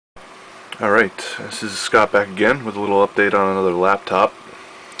Alright, this is Scott back again with a little update on another laptop.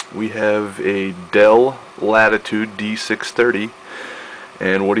 We have a Dell Latitude D630,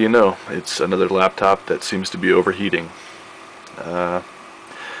 and what do you know, it's another laptop that seems to be overheating. I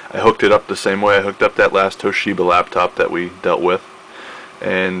hooked it up the same way I hooked up that last Toshiba laptop that we dealt with,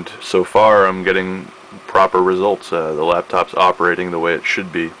 and so far I'm getting proper results. The laptop's operating the way it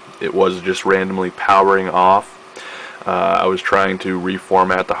should be. It was just randomly powering off. I was trying to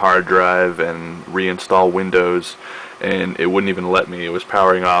reformat the hard drive and reinstall Windows, and it wouldn't even let me. It was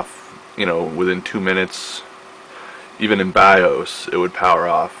powering off, within 2 minutes. Even in BIOS, it would power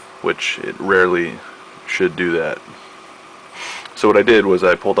off, which it rarely should do that. So what I did was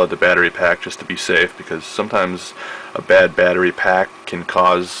I pulled out the battery pack just to be safe, because sometimes a bad battery pack can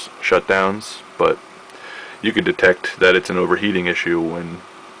cause shutdowns, but you can detect that it's an overheating issue when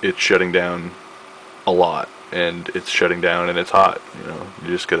it's shutting down a lot. And it's shutting down and it's hot. You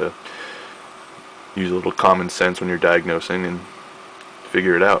just gotta use a little common sense when you're diagnosing and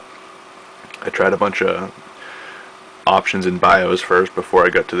figure it out. I tried a bunch of options in BIOS first before I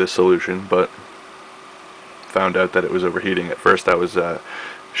got to this solution, but found out that it was overheating. At first I was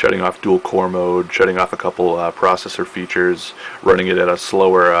shutting off dual core mode, shutting off a couple processor features, running it at a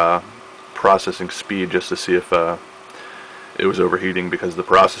slower processing speed just to see if it was overheating because the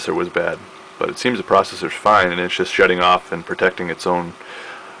processor was bad. But it seems the processor's fine, and it's just shutting off and protecting its own,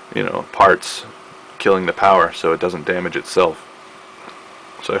 parts, killing the power so it doesn't damage itself.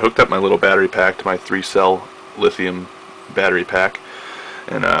 So I hooked up my little battery pack to my 3-cell lithium battery pack,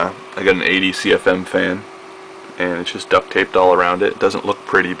 and I got an 80 CFM fan, and it's just duct taped all around it. It doesn't look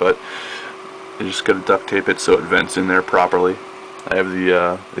pretty, but you just got to duct tape it so it vents in there properly. I have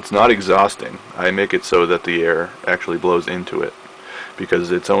the, it's not exhausting. I make it so that the air actually blows into it,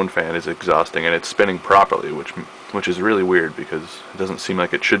 because its own fan is exhausting, and it's spinning properly, which is really weird, because it doesn't seem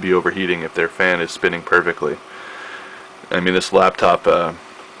like it should be overheating if their fan is spinning perfectly. I mean, this laptop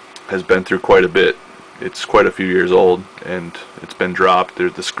has been through quite a bit. It's quite a few years old, and it's been dropped.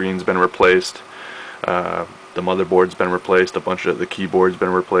 The screen's been replaced, the motherboard's been replaced, a bunch of the keyboard's been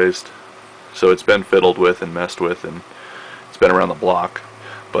replaced, so it's been fiddled with and messed with, and it's been around the block.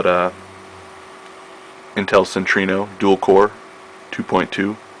 But Intel Centrino dual core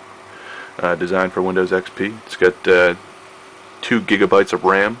 2.2, designed for Windows XP. It's got 2 gigabytes of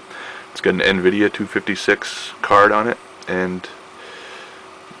RAM. It's got an NVIDIA 256 card on it, and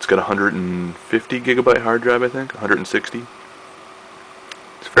it's got a 150 gigabyte hard drive, I think, 160.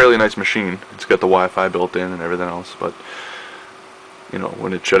 It's a fairly nice machine. It's got the Wi-Fi built in and everything else, but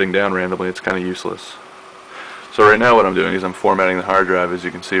when it's shutting down randomly, it's kind of useless. So right now what I'm doing is I'm formatting the hard drive, as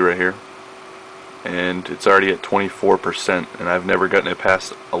you can see right here, and it's already at 24%, and I've never gotten it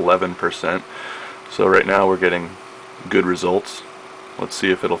past 11%. So right now we're getting good results. Let's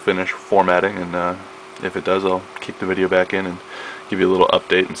see if it'll finish formatting, and if it does, I'll kick the video back in and give you a little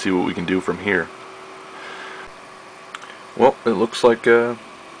update and see what we can do from here. Well, it looks like the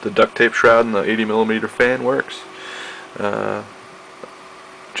duct tape shroud and the 80mm fan works.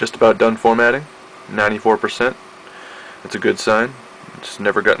 Just about done formatting, 94%. It's a good sign. It's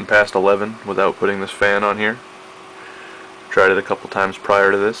never gotten past 11 without putting this fan on here. Tried it a couple times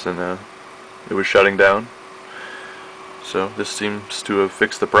prior to this, and it was shutting down. So this seems to have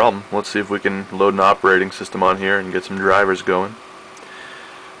fixed the problem. Let's see if we can load an operating system on here and get some drivers going.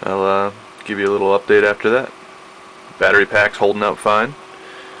 I'll give you a little update after that. Battery pack's holding out fine.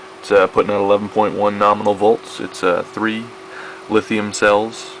 It's putting out 11.1 nominal volts. It's 3 lithium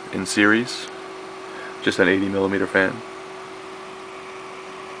cells in series. Just an 80mm fan.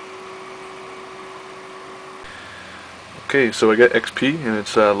 Okay, so I got XP, and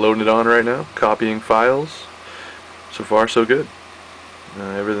it's loading it on right now, copying files. So far so good.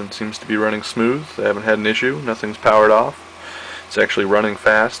 Everything seems to be running smooth. I haven't had an issue. Nothing's powered off. It's actually running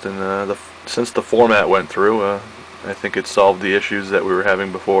fast, and since the format went through, I think it solved the issues that we were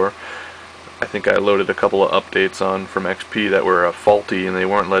having before. I think I loaded a couple of updates on from XP that were faulty, and they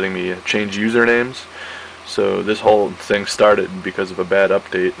weren't letting me change usernames. So this whole thing started because of a bad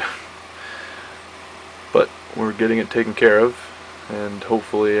update. But we're getting it taken care of, and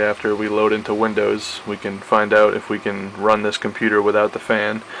hopefully after we load into Windows we can find out if we can run this computer without the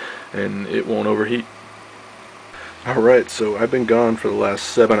fan and it won't overheat. Alright, so I've been gone for the last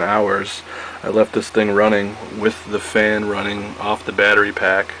 7 hours. I left this thing running with the fan running off the battery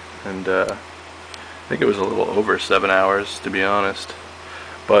pack, and I think it was a little over 7 hours, to be honest.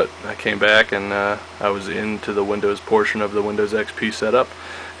 But I came back, and I was into the Windows portion of the Windows XP setup,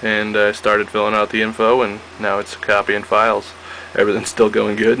 and I started filling out the info, and now it's copying files. Everything's still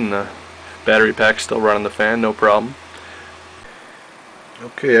going good, and the battery pack's still running the fan, no problem.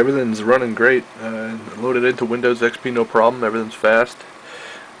 Okay, everything's running great. Loaded into Windows XP, no problem. Everything's fast.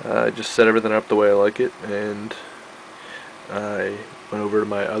 I just set everything up the way I like it, and I went over to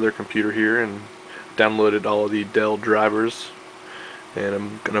my other computer here and downloaded all of the Dell drivers, and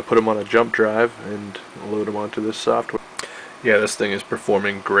I'm gonna put them on a jump drive and load them onto this software. Yeah, this thing is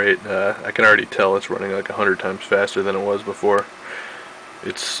performing great. I can already tell it's running like 100 times faster than it was before.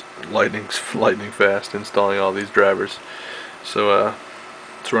 It's lightning fast installing all these drivers. So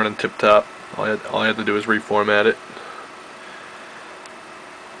it's running tip top. All I had to do is reformat it.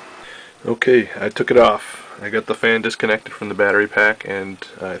 Okay, I took it off. I got the fan disconnected from the battery pack, and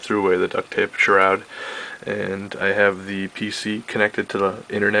I threw away the duct tape shroud. And I have the PC connected to the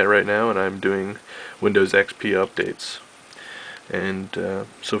internet right now, and I'm doing Windows XP updates. And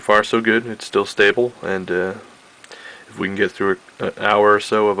so far so good. It's still stable, and if we can get through an hour or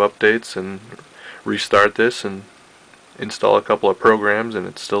so of updates and restart this and install a couple of programs and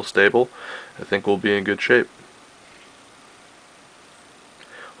it's still stable, I think we'll be in good shape.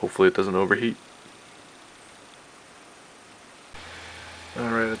 Hopefully it doesn't overheat.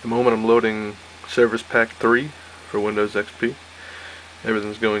 Alright, at the moment I'm loading Service Pack 3 for Windows XP.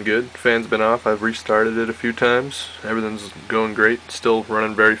 Everything's going good. Fan's been off. I've restarted it a few times. Everything's going great. Still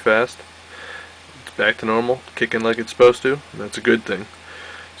running very fast. It's back to normal, kicking like it's supposed to. That's a good thing.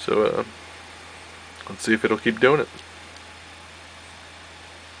 So let's see if it'll keep doing it.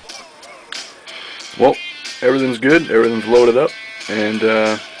 Well, everything's good. Everything's loaded up, and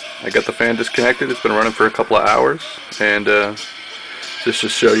I got the fan disconnected. It's been running for a couple of hours, and just to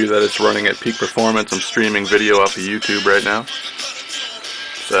show you that it's running at peak performance, I'm streaming video off of YouTube right now.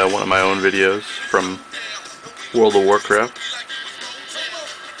 It's one of my own videos from World of Warcraft,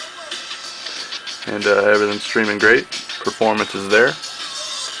 and everything's streaming great. Performance is there.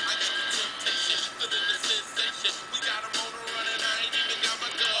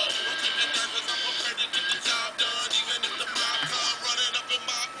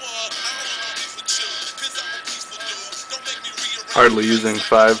 Hardly using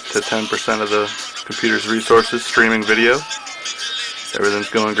 5 to 10% of the computer's resources, streaming video. Everything's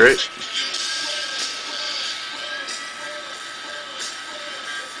going great.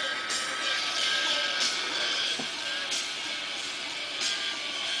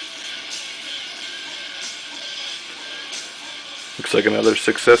 Looks like another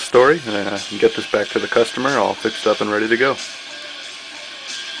success story. Get this back to the customer all fixed up and ready to go.